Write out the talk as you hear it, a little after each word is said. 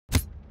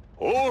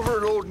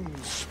Overloading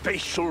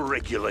spatial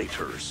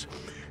regulators.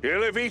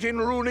 Elevating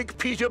runic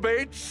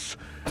petabates.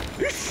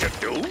 This should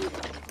do.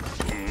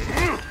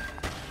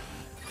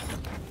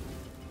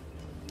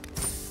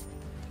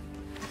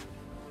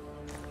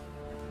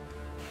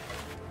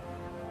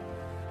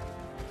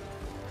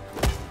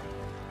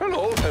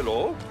 Hello,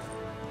 hello.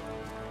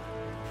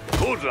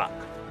 Good luck.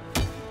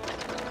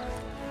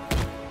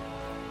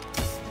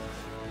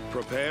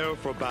 Prepare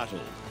for battle.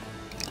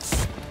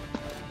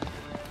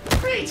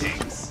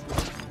 Greetings!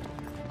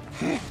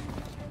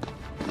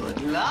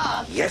 Good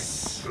luck!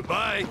 Yes!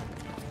 Goodbye!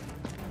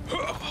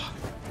 No!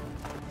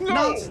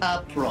 Not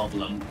a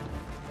problem.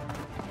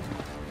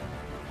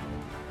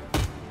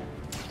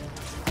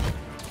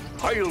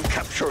 I'll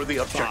capture the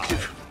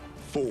objective.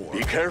 4,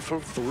 Be careful.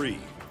 3,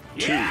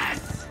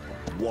 Yes!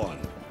 2, 1.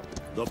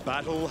 The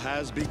battle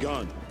has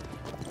begun.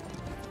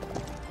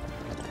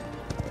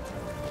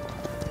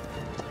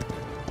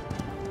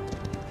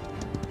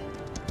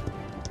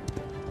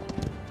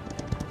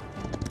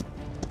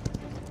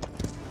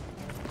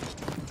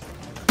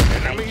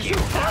 Enemies are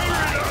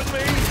firing on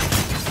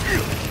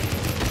me!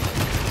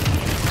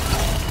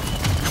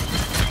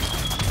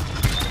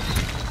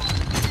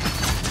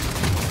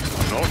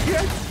 Not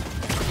yet.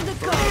 The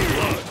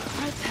guard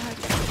attack.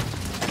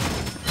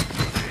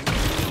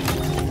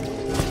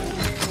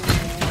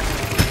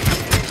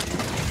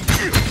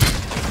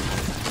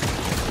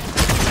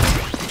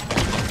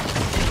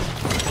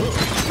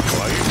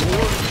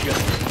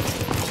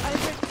 I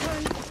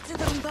return to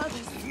the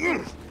mother's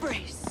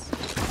embrace.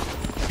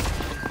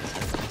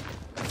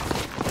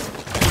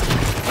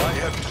 I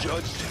have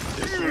judged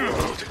this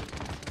world.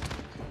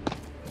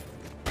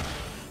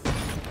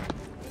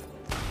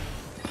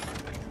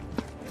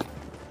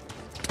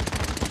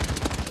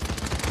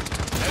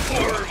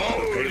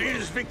 Torvald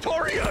is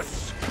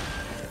victorious!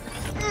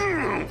 I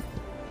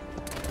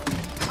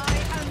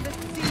am the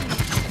sea.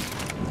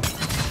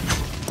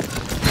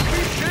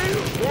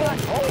 Shield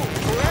won't hold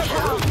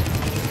forever!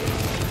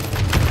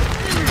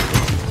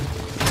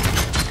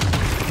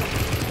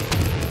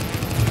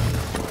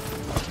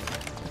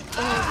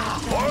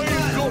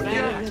 I'm good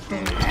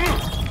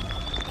yet!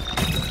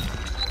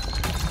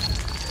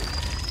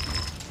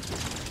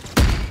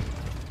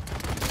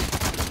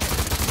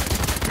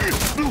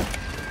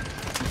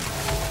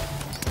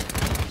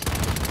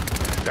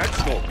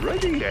 That's not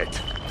ready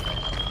yet.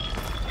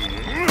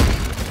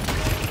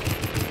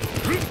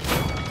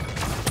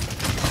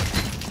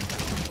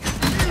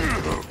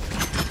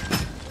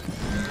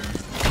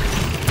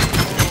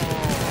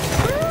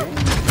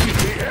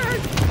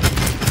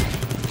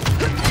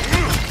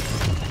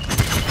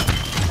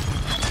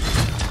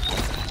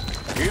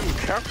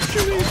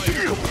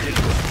 Encapsulation complete.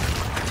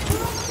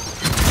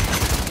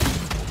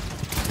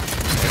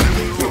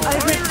 I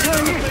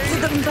return to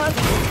the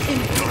mother's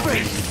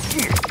embrace.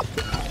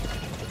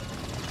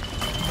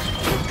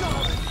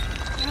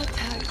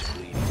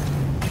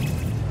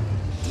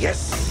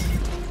 Yes!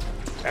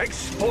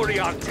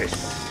 Exporiantis!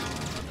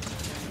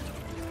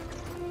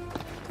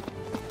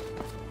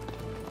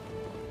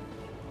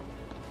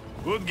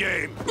 Good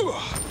game.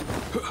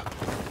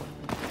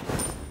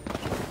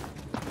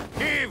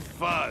 Have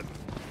fun.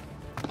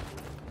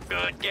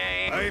 Good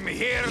game. I'm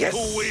here Yes.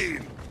 to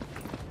win.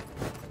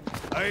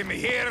 I'm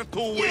here to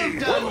You've win.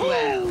 done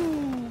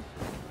well.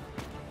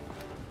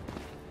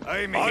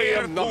 I'm I here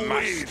am to the win.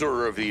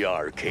 master of the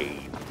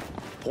arcade.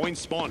 Point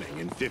spawning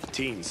in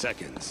 15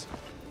 seconds.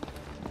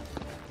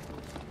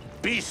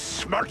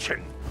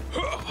 Besmirching.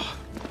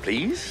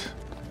 Please?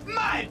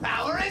 My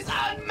power is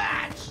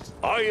unmatched.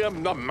 I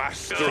am the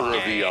master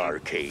of the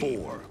arcade.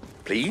 4,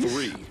 Please?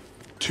 3,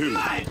 2,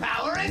 My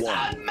power is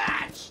One.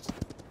 unmatched.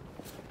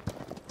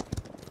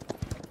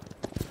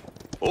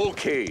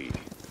 Okay.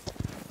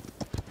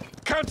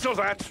 Cancel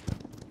that.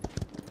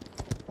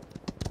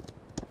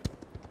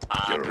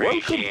 You're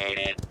welcome.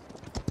 it.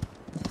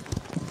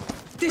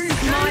 This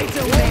is my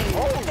domain.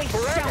 hold They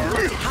forever.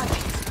 shall not have it.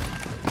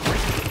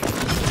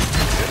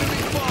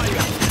 enemy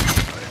fire.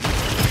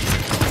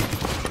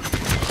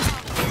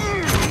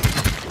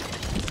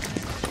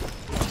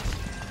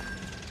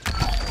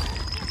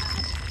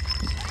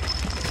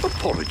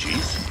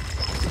 Apologies.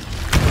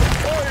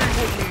 I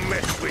wouldn't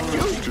mess with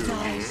you.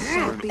 I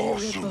shall be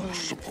reborn.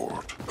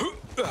 support.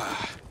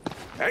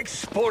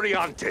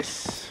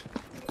 Exporiantis.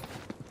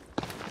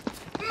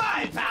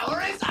 My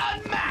power is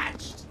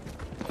unmatched.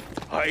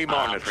 I'm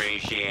on it.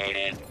 Appreciate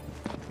it.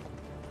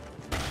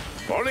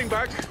 Falling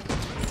back.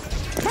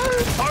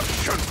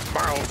 Malfunction!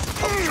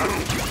 Malfunction!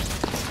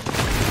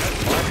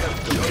 I have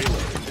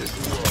dominated this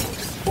world.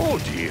 Oh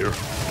dear.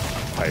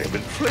 I am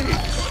in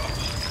flames.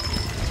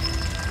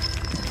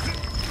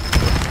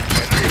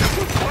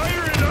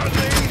 Firing on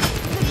me!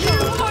 You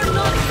are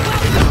not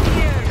welcome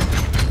here.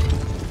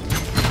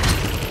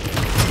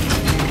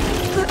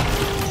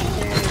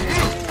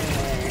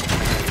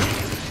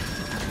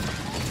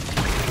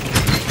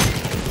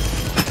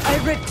 I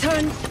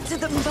return to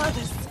the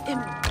mother's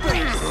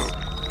embrace.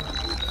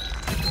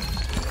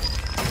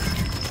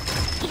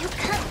 You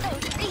can't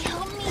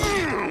outreel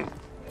me.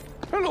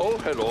 Hello,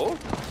 hello.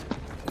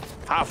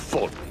 Have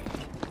fun.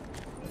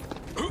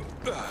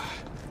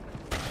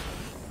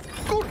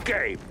 Good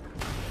game.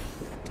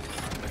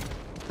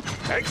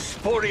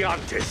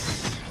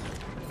 Exporiantis.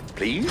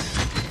 Please?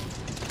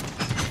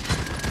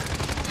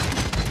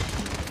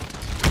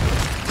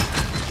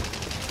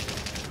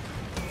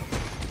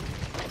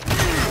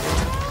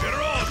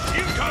 Generals,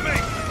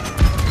 incoming!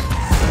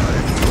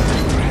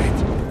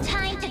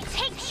 Time to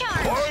take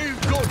charge!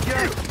 I've got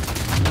you!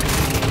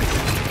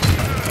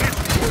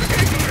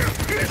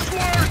 It's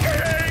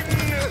working!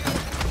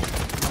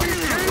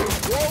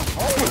 This won't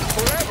hold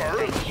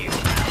forever! You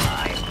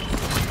ally.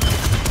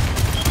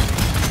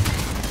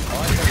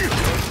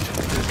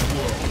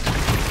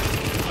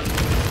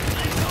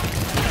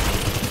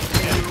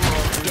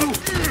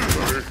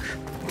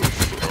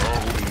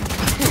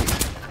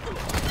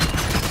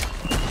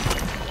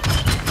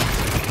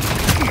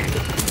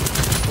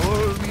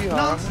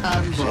 Not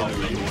a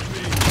problem.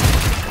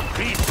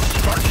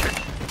 Beast merchant!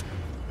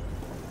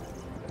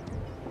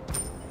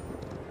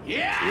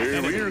 Yeah! Where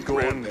Enemy we're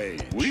going,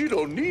 rampage. we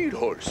don't need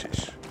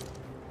horses.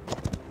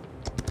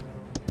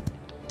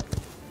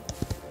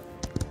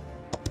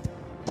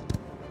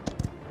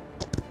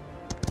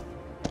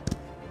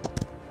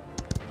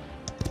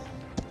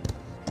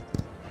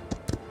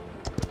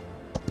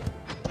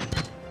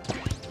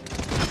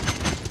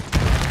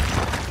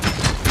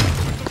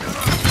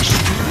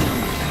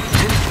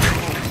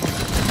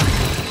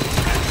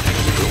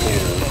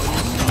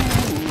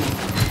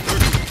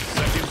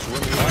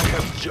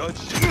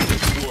 Judged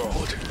this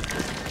world.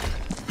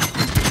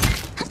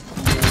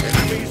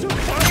 Enemies are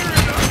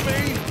firing at me!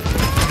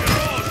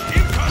 Generals,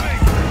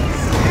 incoming!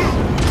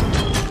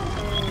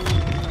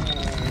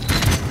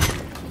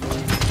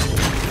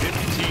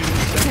 15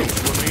 seconds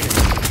remaining.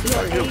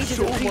 I have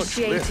so much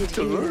left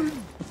to learn.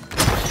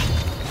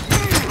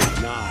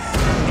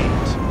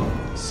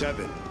 9, 8,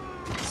 7,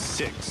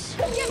 6,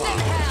 Give them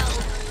hell!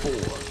 4,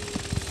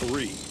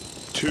 3,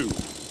 2,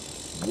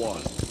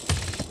 1.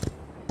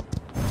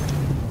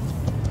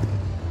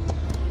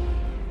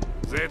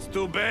 That's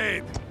too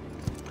bad.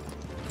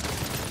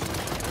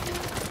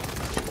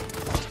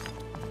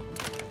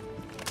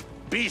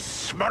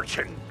 Beast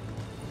merchant!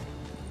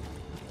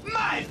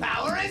 My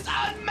power is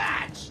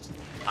unmatched!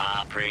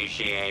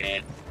 Appreciate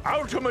it.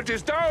 Ultimate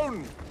is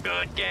down!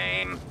 Good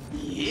game.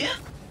 Yep.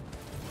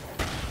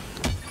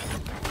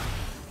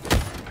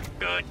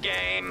 Good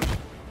game.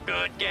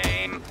 Good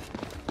game.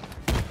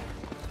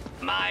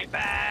 My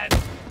bad.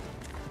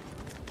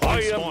 I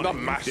am Spawning the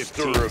in master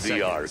 15 of the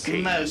seconds.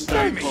 arcade. Most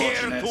I'm here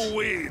unfortunate. to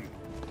win.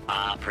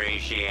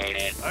 Appreciate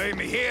it. I'm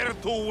here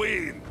to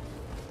win.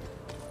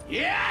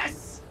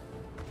 Yes!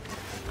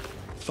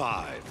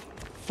 5,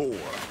 4,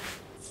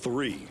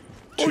 3,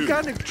 2.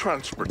 Organic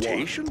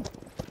transportation?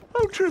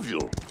 How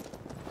trivial.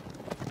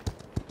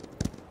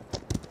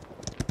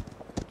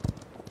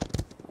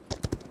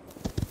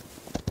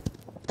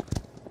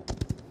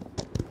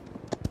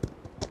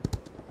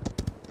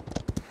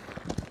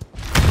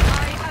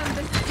 I am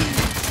the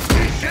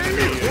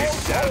sea!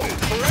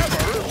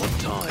 Forever! On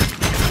time.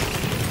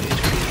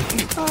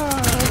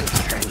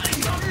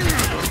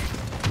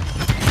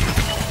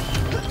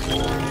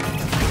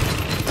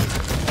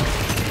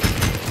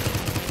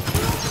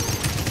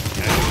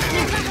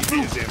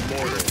 Is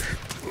immortal.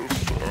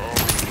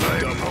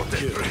 Double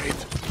kill.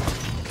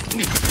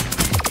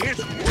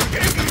 It's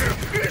working!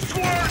 It's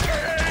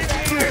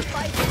working!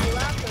 Fighting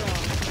after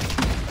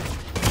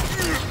all.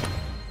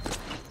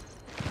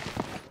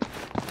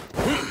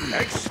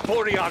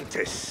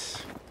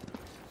 Exporiantis!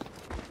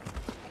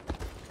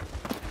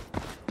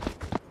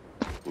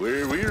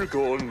 Where we're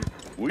going,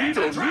 we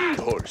don't need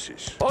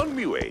horses. On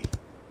me way.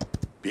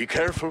 Be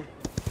careful.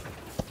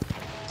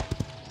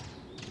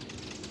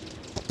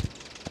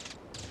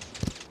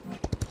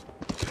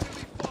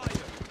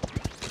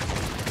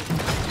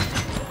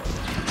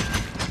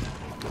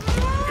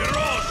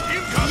 Generals,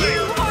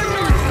 incoming!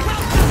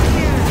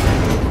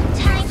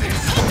 Time to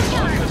take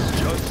charge!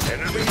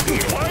 Enemies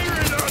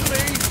firing on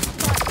me!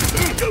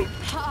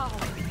 How?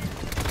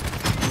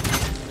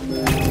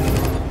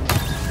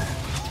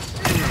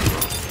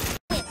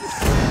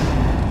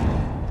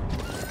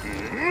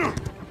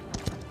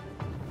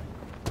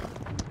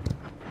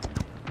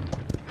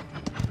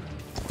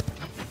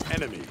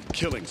 Enemy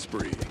killing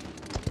spree.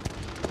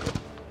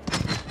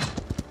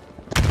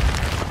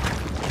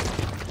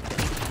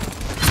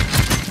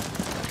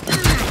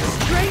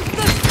 Strength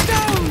the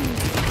stone!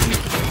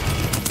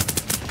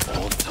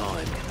 On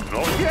time.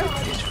 Not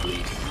yet. It's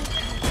fleeting.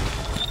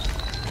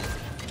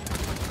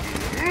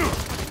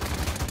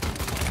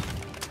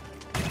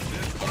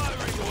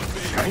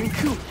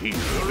 Thank you,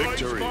 Heath.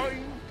 Victory. Right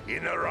mind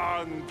in the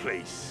wrong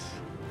place.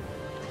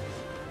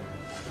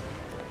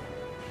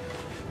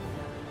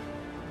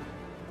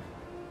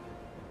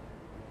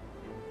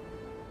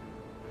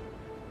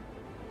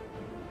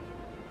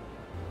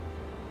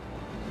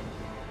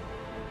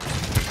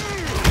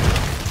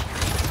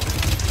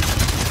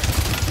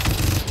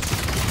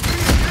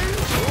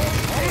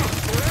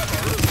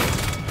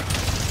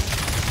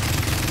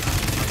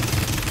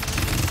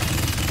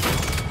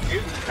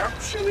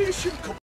 Encapsulation